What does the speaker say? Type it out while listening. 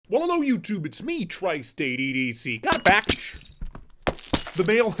Well, hello, YouTube. It's me, Tri-State EDC. Got a package. The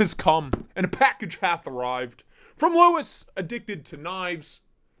mail has come, and a package hath arrived. From Lewis, addicted to knives.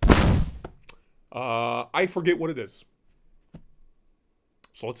 I forget what it is.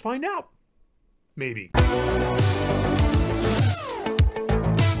 So let's find out. Maybe.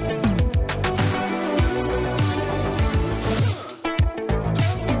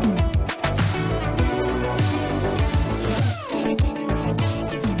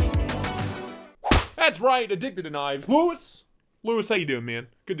 That's right, addicted to knives. Lewis, how you doing, man?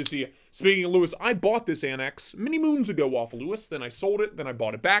 Good to see you. Speaking of Lewis, I bought this Annex many moons ago off of Lewis. Then I sold it. Then I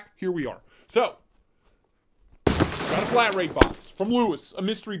bought it back. Here we are. So, got a flat rate box from Lewis, a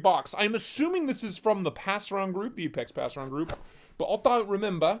mystery box. I'm assuming this is from the pass-around group, the Apex pass-around group. But I don't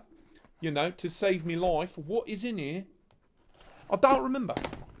remember, you know, to save me life. What is in here? I don't remember.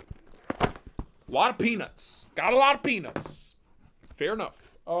 A lot of peanuts. Got a lot of peanuts. Fair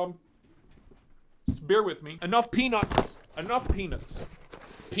enough. Bear with me. Enough peanuts. Enough peanuts.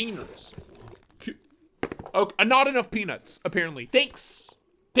 Peanuts. Okay, not enough peanuts, apparently. Thanks.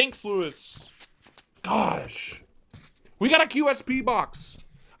 Thanks, Lewis. Gosh. We got a QSP box.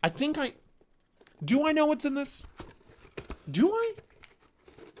 I think do I know what's in this? Do I?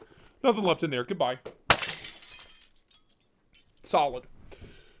 Nothing left in there. Goodbye. Solid.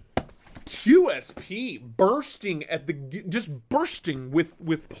 QSP bursting at the, just bursting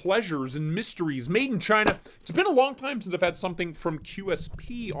with pleasures and mysteries made in China. It's been a long time since I've had something from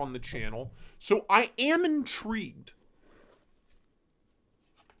QSP on the channel, so I am intrigued.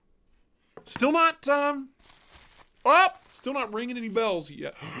 Still not, still not ringing any bells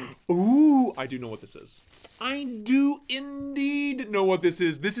yet. Ooh, I do know what this is. I do indeed know what this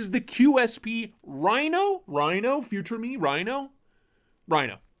is. This is the QSP Rhino? Rhino? Future me? Rhino?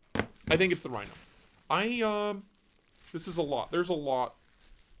 Rhino. I think it's the Rhino. This is a lot. There's a lot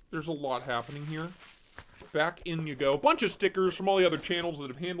happening here. Back in you go. Bunch of stickers from all the other channels that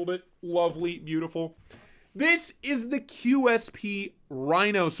have handled it. Lovely, beautiful. This is the QSP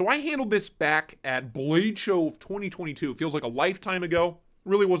Rhino. So I handled this back at Blade Show of 2022. It feels like a lifetime ago.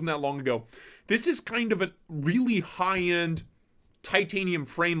 Really wasn't that long ago. This is kind of a really high-end titanium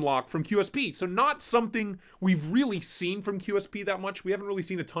frame lock from QSP. So not something we've really seen from QSP that much. We haven't really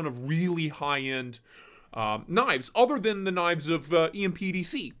seen a ton of really high-end knives, other than the knives of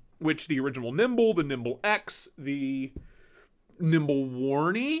EDC, which the original Nimble, the Nimble X, the Nimble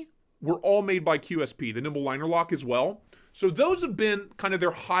Warney were all made by QSP. The Nimble Liner Lock as well. So those have been kind of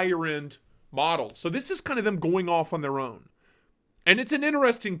their higher-end models. So this is kind of them going off on their own. And it's an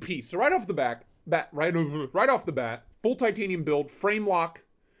interesting piece. So right off the right off the bat, full titanium build, frame lock,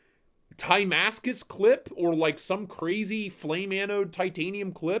 Damascus clip, or like some crazy flame anode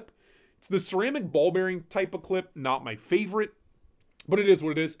titanium clip. It's the ceramic ball bearing type of clip, not my favorite, but it is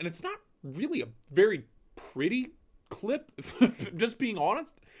what it is. And it's not really a very pretty clip, just being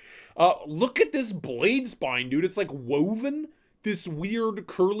honest. Look at this blade spine, dude. It's like woven, this weird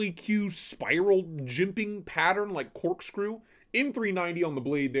curly Q spiral jimping pattern, like corkscrew. M390 on the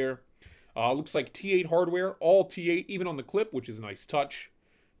blade there. Looks like T8 hardware, all T8, even on the clip, which is a nice touch.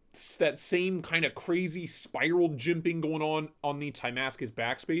 It's that same kind of crazy spiral jimping going on the Damascus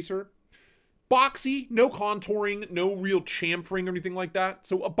backspacer. Boxy, no contouring, no real chamfering or anything like that.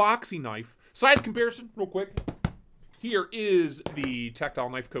 So a boxy knife. Size comparison, real quick. Here is the Tactile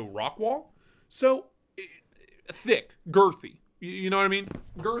Knife Co. Rockwall. So, thick, girthy. You know what I mean?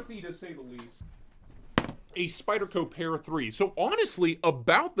 Girthy to say the least. A Spyderco Pair 3. So honestly,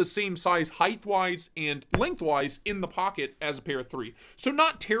 about the same size height-wise and lengthwise in the pocket as a Pair 3. So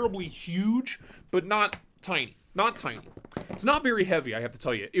not terribly huge, but not tiny. Not tiny. It's not very heavy, I have to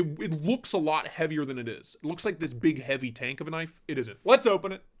tell you. It looks a lot heavier than it is. It looks like this big, heavy tank of a knife. It isn't. Let's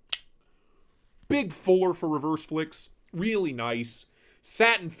open it. Big fuller for reverse flicks. Really nice.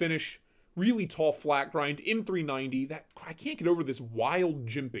 Satin finish. Really tall flat grind, M390. That I can't get over this wild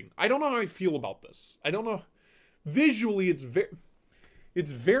jimping. I don't know how I feel about this. I don't know. Visually, it's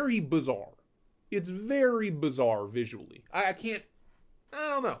very bizarre. It's very bizarre visually. I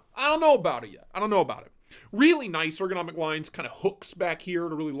don't know. I don't know about it yet. I don't know about it. Really nice ergonomic lines, kind of hooks back here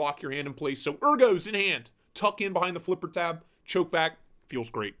to really lock your hand in place. So ergos in hand, tuck in behind the flipper tab, choke back. Feels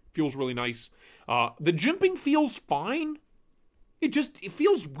great. Feels really nice. The jimping feels fine. It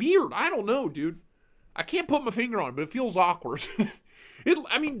feels weird. I don't know, dude. I can't put my finger on it, but it feels awkward.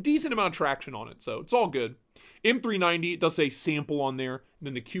 I mean, decent amount of traction on it, so it's all good. M390, it does say sample on there. And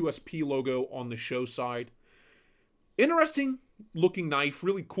then the QSP logo on the show side. Interesting looking knife.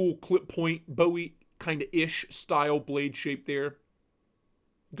 Really cool clip point, Bowie kind of ish style blade shape there.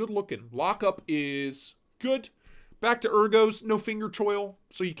 Good looking. Lockup is good. Back to ergos, no finger choil,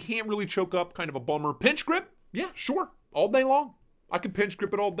 so you can't really choke up, kind of a bummer. Pinch grip, yeah, sure, all day long. I could pinch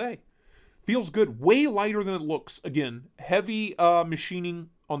grip it all day. Feels good, way lighter than it looks. Again, heavy machining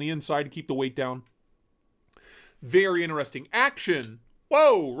on the inside to keep the weight down. Very interesting. Action.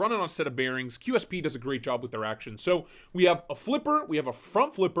 Whoa, running on a set of bearings. QSP does a great job with their action. So we have a flipper, we have a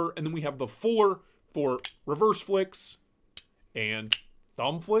front flipper, and then we have the fuller for reverse flicks and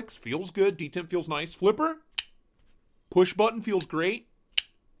thumb flicks. Feels good. detemp feels nice. Flipper. Push button feels great.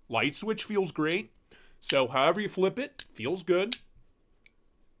 Light switch feels great. So however you flip it, feels good.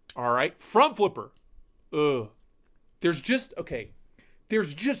 All right. Front flipper. There's just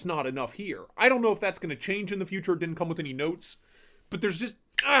not enough here. I don't know if that's going to change in the future. It didn't come with any notes. But there's just,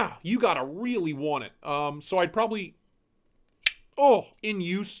 you got to really want it. So I'd probably, in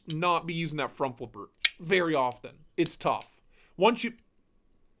use, not be using that front flipper very often. It's tough. Once you,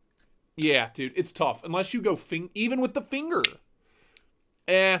 yeah, dude, it's tough. Unless you go, even with the finger.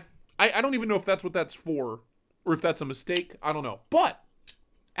 I don't even know if that's what that's for. Or if that's a mistake. I don't know. But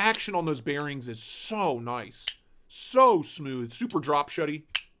action on those bearings is so nice. So smooth. Super drop shutty.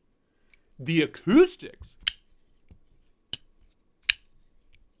 The acoustics.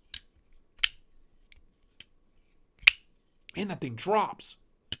 Man, that thing drops.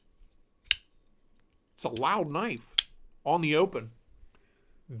 It's a loud knife on the open.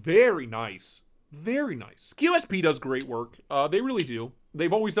 Very nice. Very nice. QSP does great work. They really do.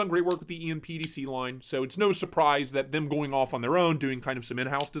 They've always done great work with the EDC line, so it's no surprise that them going off on their own, doing kind of some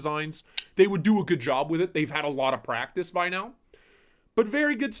in-house designs, they would do a good job with it. They've had a lot of practice by now. But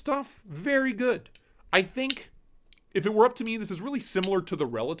very good stuff. Very good. I think, if it were up to me, this is really similar to the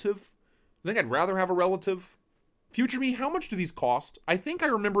Relative. I think I'd rather have a Relative. Future me, how much do these cost? I think I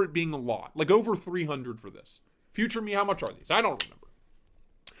remember it being a lot. Like over 300 for this. Future me, how much are these? I don't remember.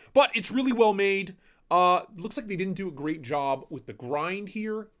 But it's really well made. Looks like they didn't do a great job with the grind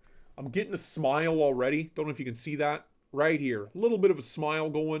here. I'm getting a smile already. Don't know if you can see that. Right here. A little bit of a smile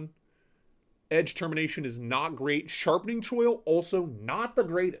going. Edge termination is not great. Sharpening choil, also not the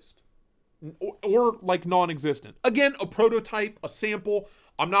greatest. Or like non-existent. Again, a prototype, a sample.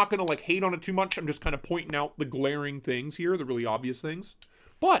 I'm not going to like hate on it too much. I'm just kind of pointing out the glaring things here, the really obvious things.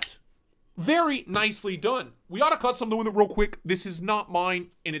 But very nicely done. We ought to cut something with it real quick. This is not mine,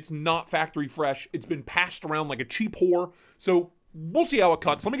 and it's not factory fresh. It's been passed around like a cheap whore. So we'll see how it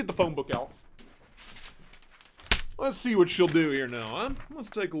cuts. Let me get the phone book out. Let's see what she'll do here now, huh? Let's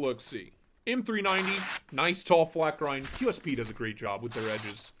take a look, see. M390, nice tall flat grind. QSP does a great job with their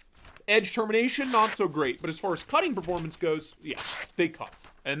edges. Edge termination, not so great. But as far as cutting performance goes, yeah, they cut.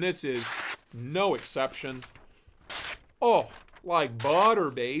 And this is no exception. Oh, like butter,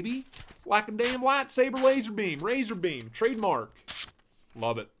 baby. Like a damn lightsaber laser beam, trademark.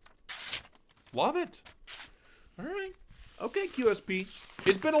 Love it. Love it. All right. Okay, QSP.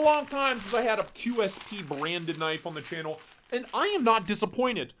 It's been a long time since I had a QSP branded knife on the channel, and I am not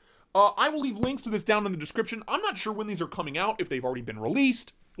disappointed. I will leave links to this down in the description. I'm not sure when these are coming out, if they've already been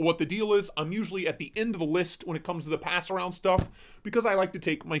released, what the deal is. I'm usually at the end of the list when it comes to the pass-around stuff, because I like to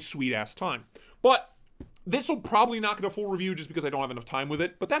take my sweet-ass time. But this will probably not get a full review just because I don't have enough time with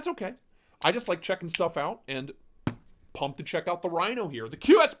it, but that's okay. I just like checking stuff out, and pumped to check out the Rhino here. The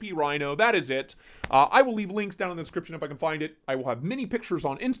QSP Rhino, that is it. I will leave links down in the description if I can find it. I will have many pictures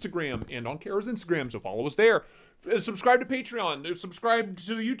on Instagram and on Kara's Instagram, so follow us there. Subscribe to Patreon. Subscribe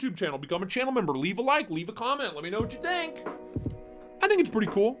to the YouTube channel. Become a channel member. Leave a like. Leave a comment. Let me know what you think. I think it's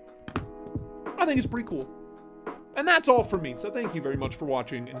pretty cool. I think it's pretty cool. And that's all from me, so thank you very much for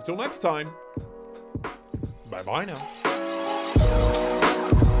watching. And until next time, bye-bye now.